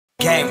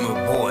Gamer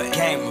boy,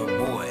 gamer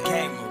boy,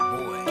 gamer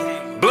boy,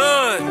 gamer boy.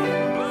 Blood!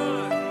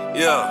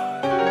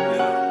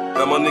 Yeah.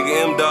 Got my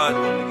nigga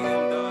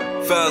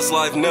MDot. Fast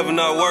life, never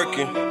not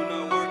working.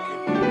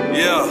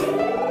 Yeah.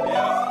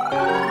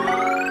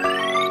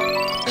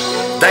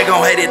 They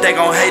gon' hate it, they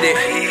gon' hate it.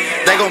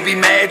 They gon' be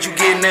mad you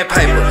getting that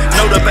paper.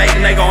 No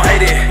debating, they gon'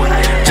 hate it.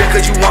 Just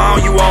cause you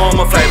on, you owe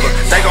them a favor.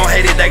 They gon'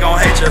 hate it, they gon'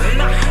 hate you.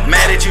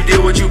 Mad that you did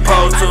what you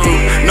supposed to.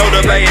 No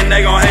debating,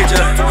 they gon' hate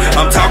you.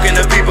 I'm talking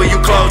to people you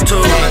close to.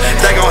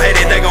 They gon' hate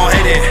it, they gon'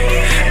 hate it.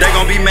 They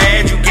gon' be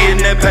mad you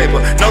getting that paper.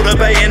 No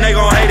debating, they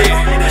gon' hate it.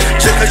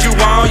 Just cause you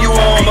on, you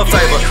owe them a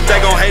favor. They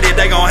gon' hate it,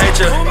 they gon' hate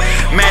you.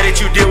 Mad that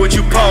you did what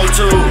you supposed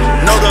to.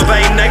 No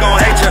debating, they gon'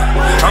 hate you.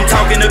 I'm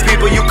talking to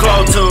people you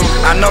close to.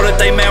 I know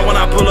that they mad when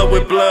I pull up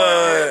with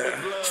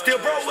blood. Still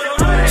bro with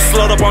them.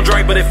 Slowed up on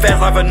drink, but it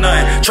fast like a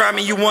nut. Try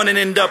me, you want and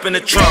end up in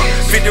the trunk.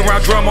 50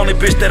 round drum, only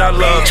bitch that I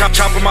love. Chop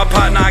with my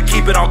partner, I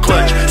keep it on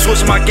clutch.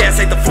 Switching my gas,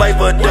 ain't the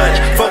flavor of Dutch.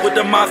 Fuck with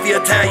the mafia,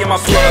 Italian, my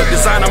plug.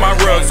 Design on my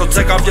rug, so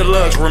take off your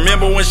lugs.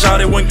 Remember when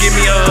Shawty wouldn't give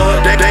me a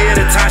hug? That day at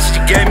a time,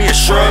 she gave me a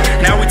shrug.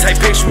 Now we take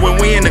pictures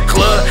when we in the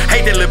club.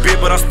 Hate that little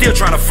bit, but I'm still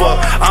trying to fuck.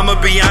 I'ma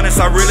be honest,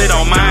 I really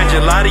don't mind. You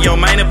lie to your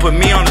man and put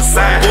me on the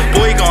side.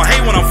 Boy, you gon'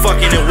 hate when I'm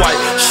fucking in white.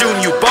 Shooting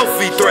you both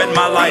feet, threaten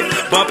my life.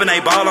 Bumping a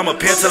ball, I'ma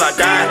pin till I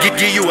die.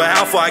 Give you a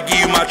house, I give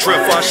you my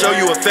trip. Before I show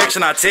you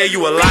affection, I tell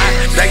you a lie.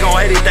 They gon'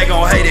 hate it, they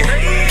gon' hate it.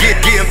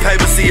 Getting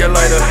paper, see you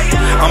later.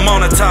 I'm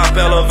on the top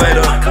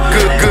elevator.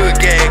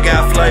 Good gag,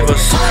 got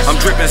flavors. I'm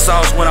dripping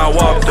sauce when I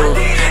walk through.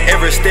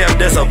 Every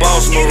step, that's a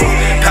boss move.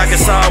 Packing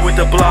saw with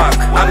the block.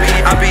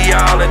 I be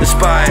all at the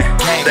spot.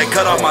 They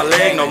cut off my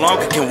leg, no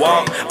longer can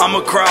walk.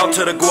 I'ma crawl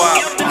to the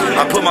guap.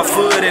 I put my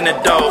foot in the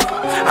dope.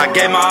 I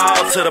gave my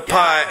all to the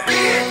pot.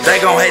 They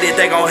gon' hate it,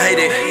 they gon' hate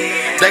it.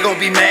 They gon'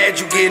 be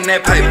mad you getting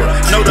that paper.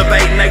 No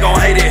debating, they gon'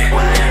 hate it.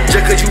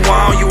 Just cause you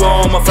on, you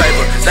owe them a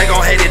favor. They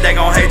gon' hate it, they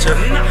gon' hate you.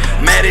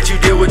 Mad that you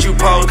did what you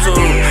supposed to.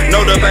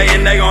 No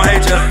debating, they gon'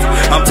 hate you.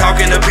 I'm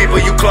talking to people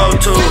you close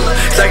to.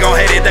 They gon'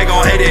 hate it, they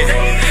gon' hate it.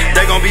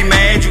 They gon' be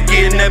mad you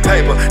getting that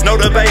paper.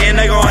 No debating,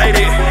 they gon' hate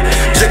it.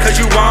 Just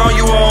cause you on,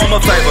 you owe them a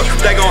favor.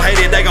 They gon'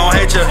 hate it, they gon'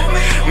 hate you.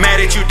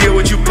 Mad that you did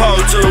what you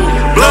supposed to.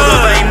 No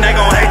debating, they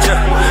gon' hate you.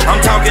 I'm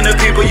talking to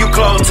people you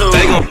close to.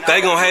 They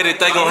gon' hate it,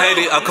 they gon'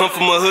 hate it. I come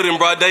from a hood in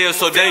broad day, it's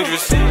so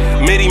dangerous.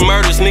 Midi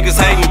murders, niggas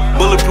hating.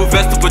 Bulletproof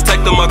vest to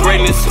protect on my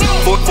greatness.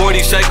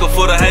 440 shaker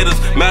for the haters.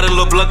 Mad a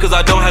little blood cause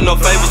I don't have no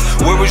favors.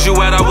 Where was you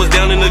at? I was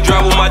down in the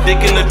drought with my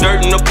dick in the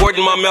dirt and the port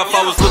in my mouth.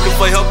 I was looking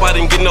for help, I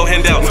didn't get no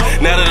handouts.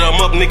 Now that I'm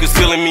up, niggas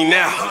feeling me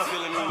now.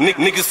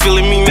 Niggas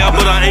feeling me now,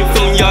 but I ain't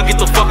feeling y'all. Get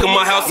the fuck in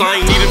my house,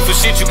 I ain't needing for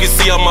shit. You can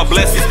see all my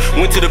blessings.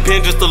 Went to the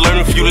pen just to learn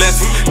a few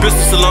lessons.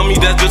 Pistols on me,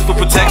 that's just for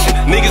protection.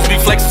 Niggas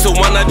be flexing, so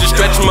why not just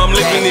stretch them? I'm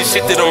living this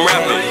shit that I'm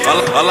rapping.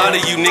 A lot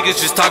of you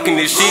niggas just talking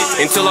this shit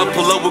until I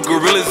pull up with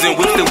gorillas and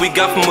whips that we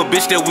got from a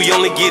bitch that we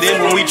only get in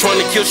when we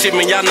tryna kill shit.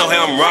 Man, y'all know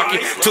how I'm rocking.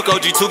 Took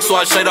OG Took, so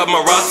I shade off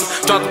my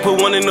roster. Tried to put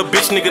one in the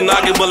bitch nigga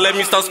knocking, but let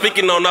me stop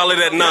speaking on all of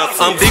that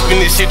nonsense. I'm deep in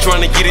this shit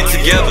trying to get it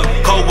together.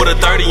 Cold with a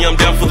 30, I'm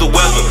down for the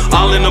weather.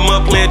 All in the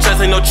mud playing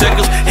chess, ain't no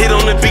checkers. Hit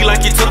on the beat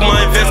like you took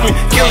my investment.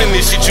 Killing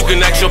this shit, you can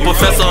ask your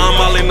professor.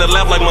 I'm all in the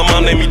lab like my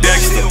mom named me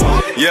Dexter.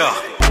 Yeah,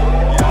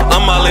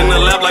 I'm all in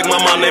the lab like my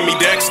mom named me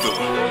Dexter.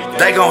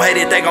 They gon' hate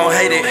it, they gon'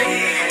 hate it.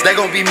 They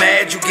gon' be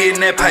mad you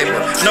getting that paper.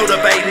 No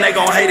debating, they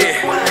gon' hate it.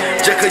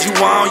 Just cause you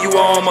on, you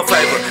owe them a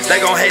favor. They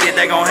gon' hate it,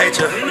 they gon' hate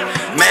you.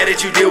 Mad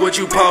that you did what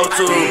you supposed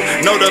to.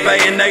 No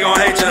debating, they gon'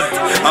 hate you.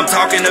 I'm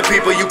talking to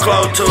people you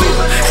close to.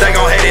 They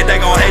gon' hate it, they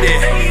gon' hate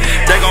it.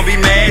 They gon'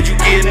 be mad you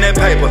getting that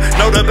paper.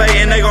 No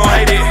debating, they gon'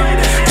 hate it.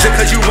 Just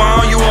cause you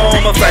on, you owe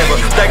them a favor.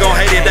 They gon'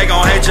 hate it, they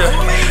gon' hate you.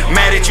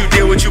 Mad that you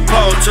did what you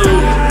supposed to.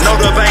 No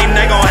debating,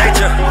 they gon'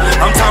 hate you.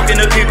 I'm talking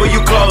to people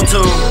you close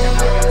to.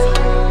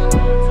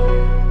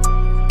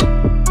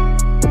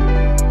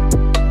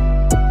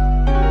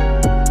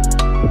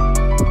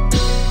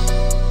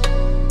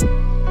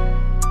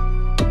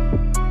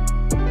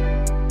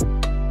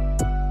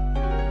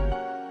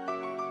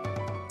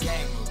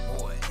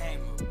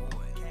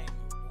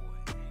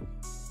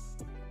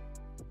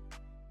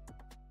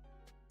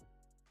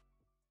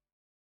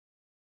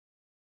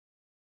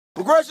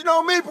 Progression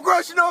on me,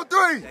 progression on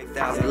 3.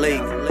 8,000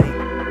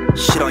 league.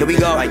 Shit on here we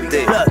go. Like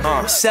this.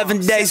 Look,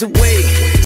 7 days a week.